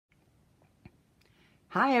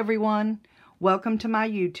Hi everyone, welcome to my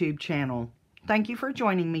YouTube channel. Thank you for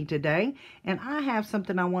joining me today, and I have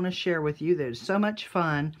something I want to share with you that is so much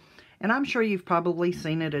fun, and I'm sure you've probably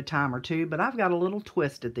seen it a time or two, but I've got a little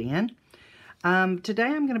twist at the end. Today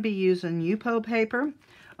I'm going to be using Yupo paper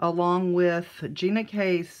along with Gina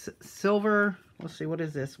K's silver, let's see, what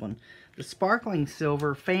is this one? The sparkling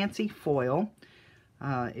silver fancy foil.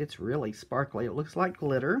 It's really sparkly, it looks like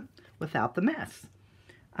glitter without the mess.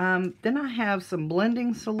 Then I have some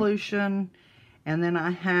blending solution, and then I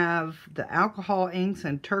have the alcohol inks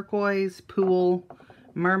and turquoise, pool,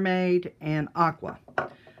 mermaid, and aqua.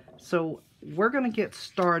 So we're going to get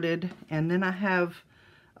started, and then I have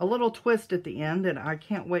a little twist at the end that I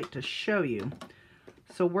can't wait to show you.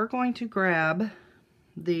 So we're going to grab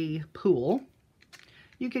the pool.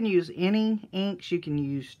 You can use any inks, you can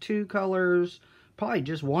use two colors, probably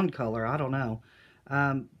just one color, I don't know.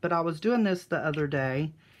 But I was doing this the other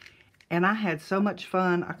day, and I had so much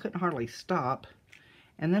fun, I couldn't hardly stop.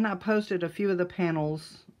 And then I posted a few of the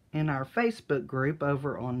panels in our Facebook group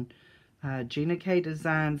over on Gina K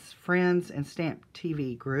Designs Friends and Stamp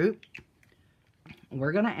TV group.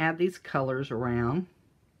 We're going to add these colors around.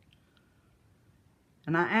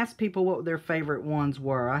 And I asked people what their favorite ones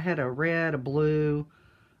were. I had a red, a blue,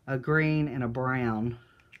 a green, and a brown.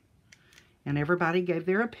 And everybody gave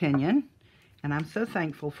their opinion, and I'm so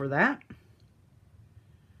thankful for that.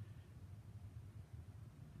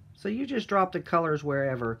 So you just drop the colors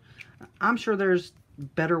wherever. I'm sure there's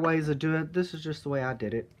better ways to do it. This is just the way I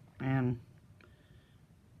did it, and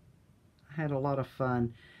I had a lot of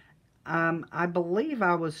fun. I believe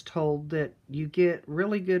I was told that you get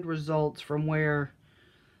really good results from where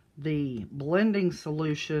the blending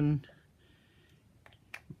solution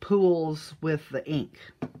pools with the ink.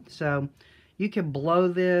 So you can blow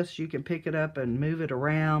this, you can pick it up and move it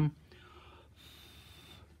around.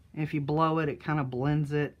 If you blow it, it kind of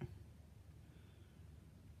blends it.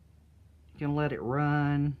 You can let it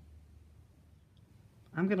run.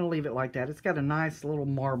 I'm going to leave it like that. It's got a nice little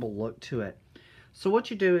marble look to it. So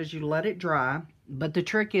what you do is you let it dry, but the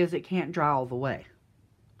trick is it can't dry all the way.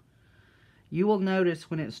 You will notice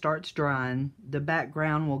when it starts drying, the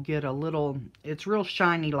background will get a little, it's real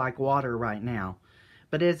shiny like water right now.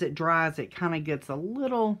 But as it dries, it kind of gets a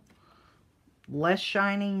little less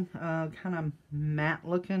shiny, kind of matte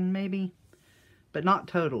looking maybe, but not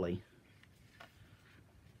totally.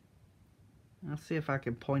 I'll see if I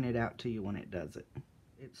can point it out to you when it does it.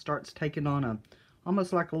 It starts taking on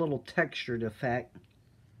almost like a little textured effect.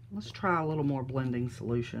 Let's try a little more blending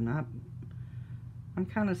solution. I'm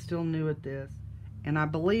kind of still new at this, and I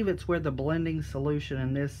believe it's where the blending solution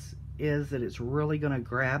in this is that it's really going to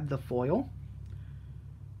grab the foil.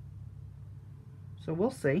 So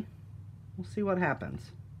we'll see. We'll see what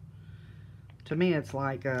happens. To me, it's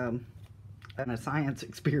like a science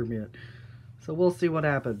experiment. So we'll see what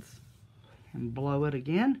happens. And blow it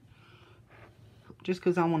again, just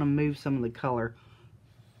because I want to move some of the color.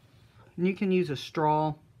 And you can use a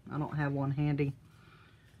straw. I don't have one handy.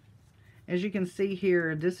 As you can see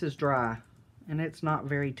here, this is dry, and it's not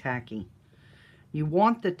very tacky. You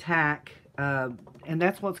want the tack, and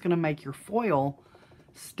that's what's going to make your foil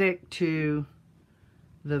stick to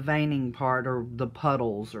the veining part, or the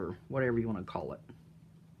puddles, or whatever you want to call it.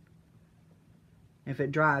 If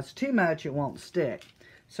it dries too much, it won't stick.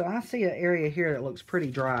 So I see an area here that looks pretty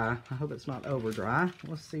dry. I hope it's not over dry.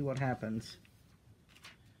 Let's see what happens.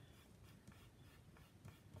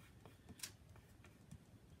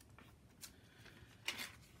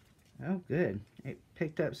 Oh, good. It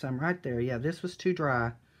picked up some right there. Yeah, this was too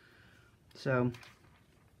dry. So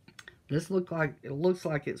this looks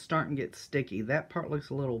like it's starting to get sticky. That part looks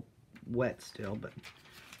a little wet still, but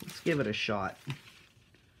let's give it a shot.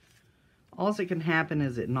 All that can happen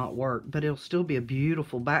is it not work, but it'll still be a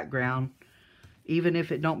beautiful background, even if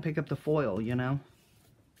it don't pick up the foil, you know.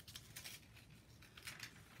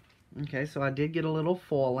 Okay, so I did get a little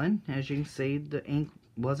foiling. As you can see, the ink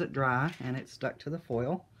wasn't dry, and it stuck to the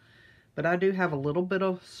foil. But I do have a little bit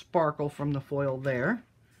of sparkle from the foil there.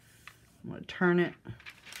 I'm going to turn it,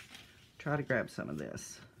 try to grab some of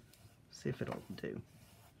this, see if it'll do.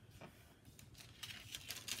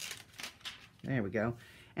 There we go.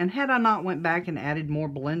 And had I not went back and added more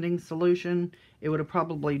blending solution, it would have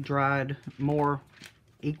probably dried more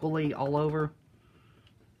equally all over.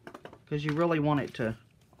 Because you really want it to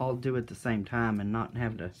all do at the same time and not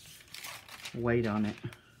have to wait on it.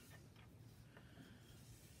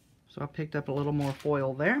 So I picked up a little more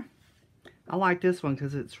foil there. I like this one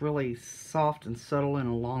because it's really soft and subtle and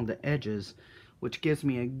along the edges, which gives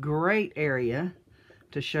me a great area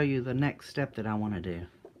to show you the next step that I want to do.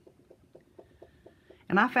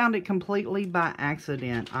 And I found it completely by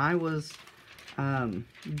accident. I was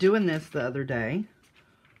doing this the other day,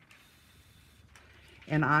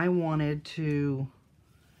 and I wanted to,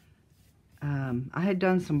 I had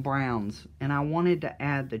done some browns, and I wanted to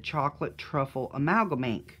add the chocolate truffle amalgam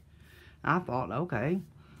ink. I thought, okay,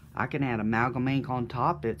 I can add amalgam ink on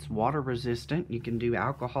top. It's water resistant. You can do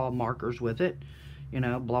alcohol markers with it, you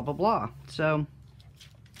know, blah, blah, blah. So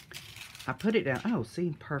I put it down. Oh,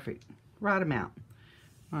 see, perfect. Right amount.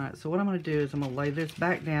 All right, so what I'm going to do is I'm going to lay this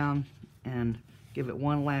back down and give it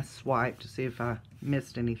one last swipe to see if I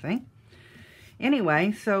missed anything.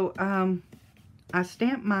 Anyway, so I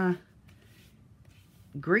stamped my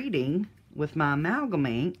greeting with my amalgam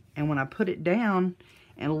ink, and when I put it down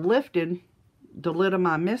and lifted the lid of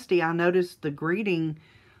my Misty, I noticed the greeting,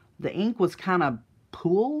 the ink was kind of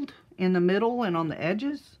pooled in the middle and on the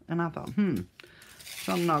edges, and I thought,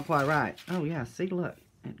 something not quite right. Oh yeah, see, look,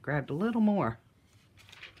 it grabbed a little more.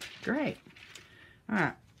 Great. All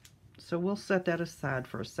right, so we'll set that aside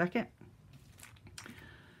for a second.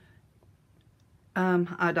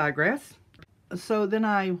 I digress. So then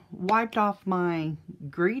I wiped off my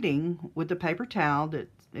greeting with the paper towel that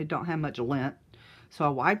it don't have much lint. So I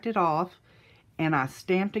wiped it off, and I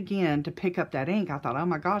stamped again to pick up that ink. I thought, oh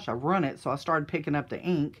my gosh, I've run it. So I started picking up the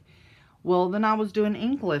ink. Well, then I was doing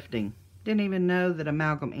ink lifting. Didn't even know that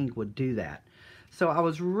amalgam ink would do that. So I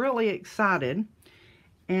was really excited.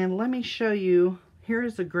 And let me show you, here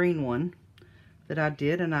is a green one that I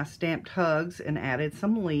did, and I stamped hugs and added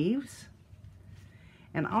some leaves.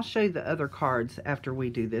 And I'll show you the other cards after we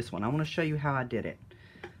do this one. I want to show you how I did it.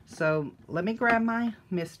 So let me grab my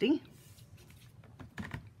Misty.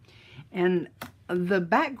 And the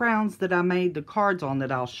backgrounds that I made the cards on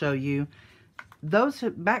that I'll show you, those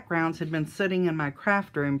backgrounds had been sitting in my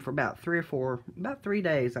craft room for about 3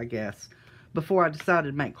 days, I guess, before I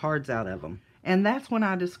decided to make cards out of them. And that's when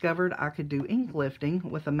I discovered I could do ink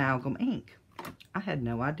lifting with amalgam ink. I had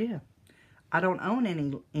no idea. I don't own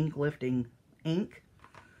any ink lifting ink,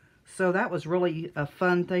 so that was really a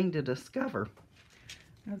fun thing to discover.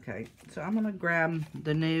 Okay, so I'm going to grab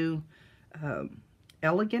the new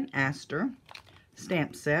Elegant Aster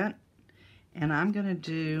stamp set, and I'm going to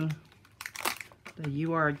do the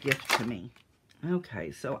You Are a Gift to Me.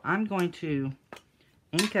 Okay, so I'm going to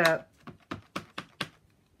ink up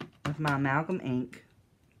with my amalgam ink.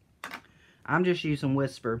 I'm just using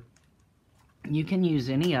Whisper. You can use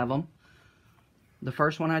any of them. The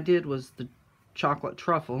first one I did was the chocolate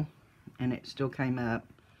truffle, and it still came up.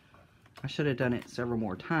 I should have done it several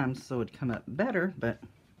more times so it'd come up better, but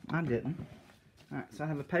I didn't. Alright, so I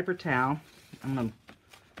have a paper towel. I'm going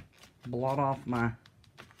to blot off my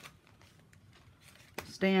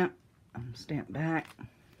stamp. Stamp back.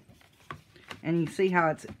 And you see how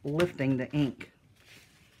it's lifting the ink.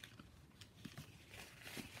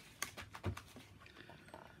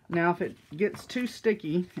 Now, if it gets too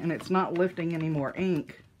sticky and it's not lifting any more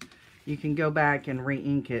ink, you can go back and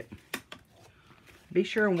re-ink it. Be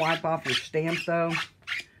sure and wipe off your stamp, though.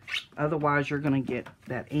 Otherwise, you're going to get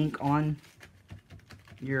that ink on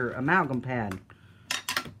your amalgam pad.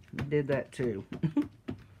 I did that, too.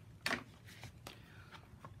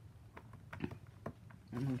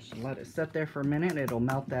 I'm just let it sit there for a minute. It'll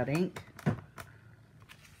melt that ink.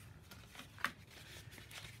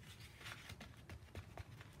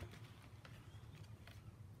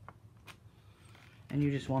 And you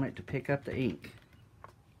just want it to pick up the ink.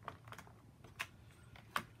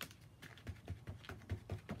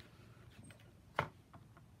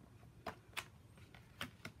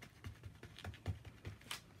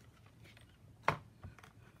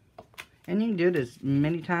 And you can do it as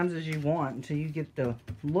many times as you want until you get the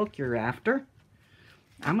look you're after.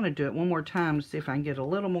 I'm going to do it one more time to see if I can get a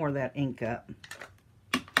little more of that ink up.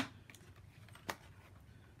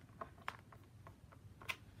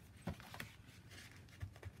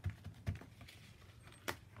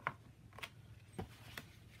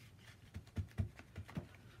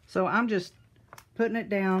 So I'm just putting it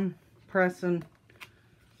down, pressing,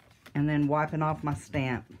 and then wiping off my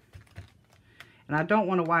stamp. And I don't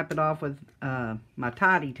want to wipe it off with my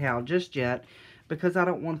tidy towel just yet, because I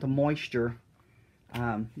don't want the moisture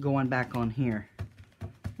going back on here.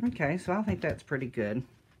 Okay, so I think that's pretty good.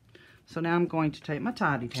 So now I'm going to take my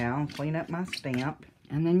tidy towel and clean up my stamp.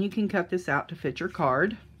 And then you can cut this out to fit your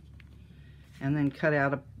card. And then cut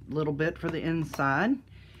out a little bit for the inside.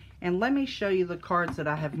 And let me show you the cards that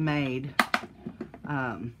I have made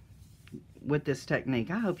with this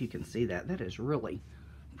technique. I hope you can see that. That is really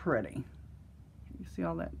pretty. You see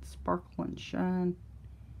all that sparkle and shine?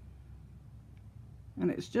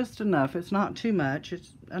 And it's just enough. It's not too much.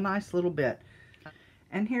 It's a nice little bit.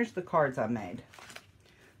 And here's the cards I made.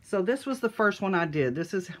 So this was the first one I did.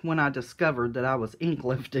 This is when I discovered that I was ink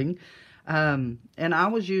lifting. And I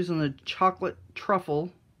was using the chocolate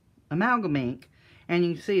truffle amalgam ink. And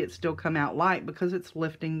you can see it still come out light because it's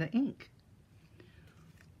lifting the ink.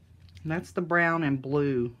 And that's the brown and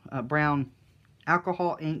blue, brown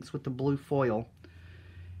alcohol inks with the blue foil.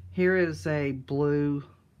 Here is a blue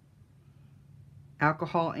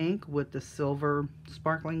alcohol ink with the silver,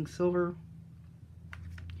 sparkling silver.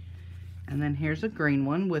 And then here's a green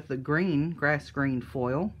one with the green, grass green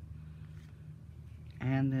foil.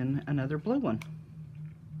 And then another blue one.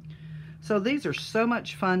 So these are so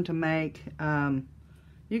much fun to make.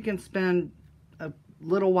 You can spend a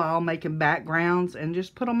little while making backgrounds and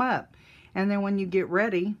just put them up. And then when you get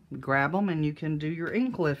ready, grab them and you can do your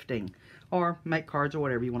ink lifting or make cards or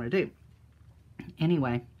whatever you want to do.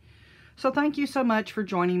 Anyway, so thank you so much for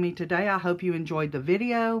joining me today. I hope you enjoyed the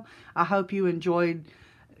video. I hope you enjoyed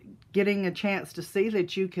getting a chance to see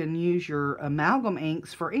that you can use your amalgam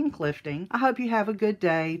inks for ink lifting. I hope you have a good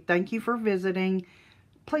day. Thank you for visiting.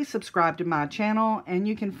 Please subscribe to my channel, and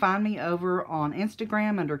you can find me over on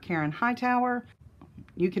Instagram under Karen Hightower.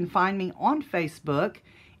 You can find me on Facebook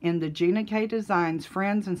in the Gina K Designs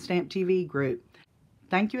Friends and Stamp TV group.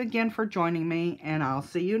 Thank you again for joining me, and I'll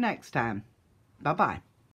see you next time. Bye-bye.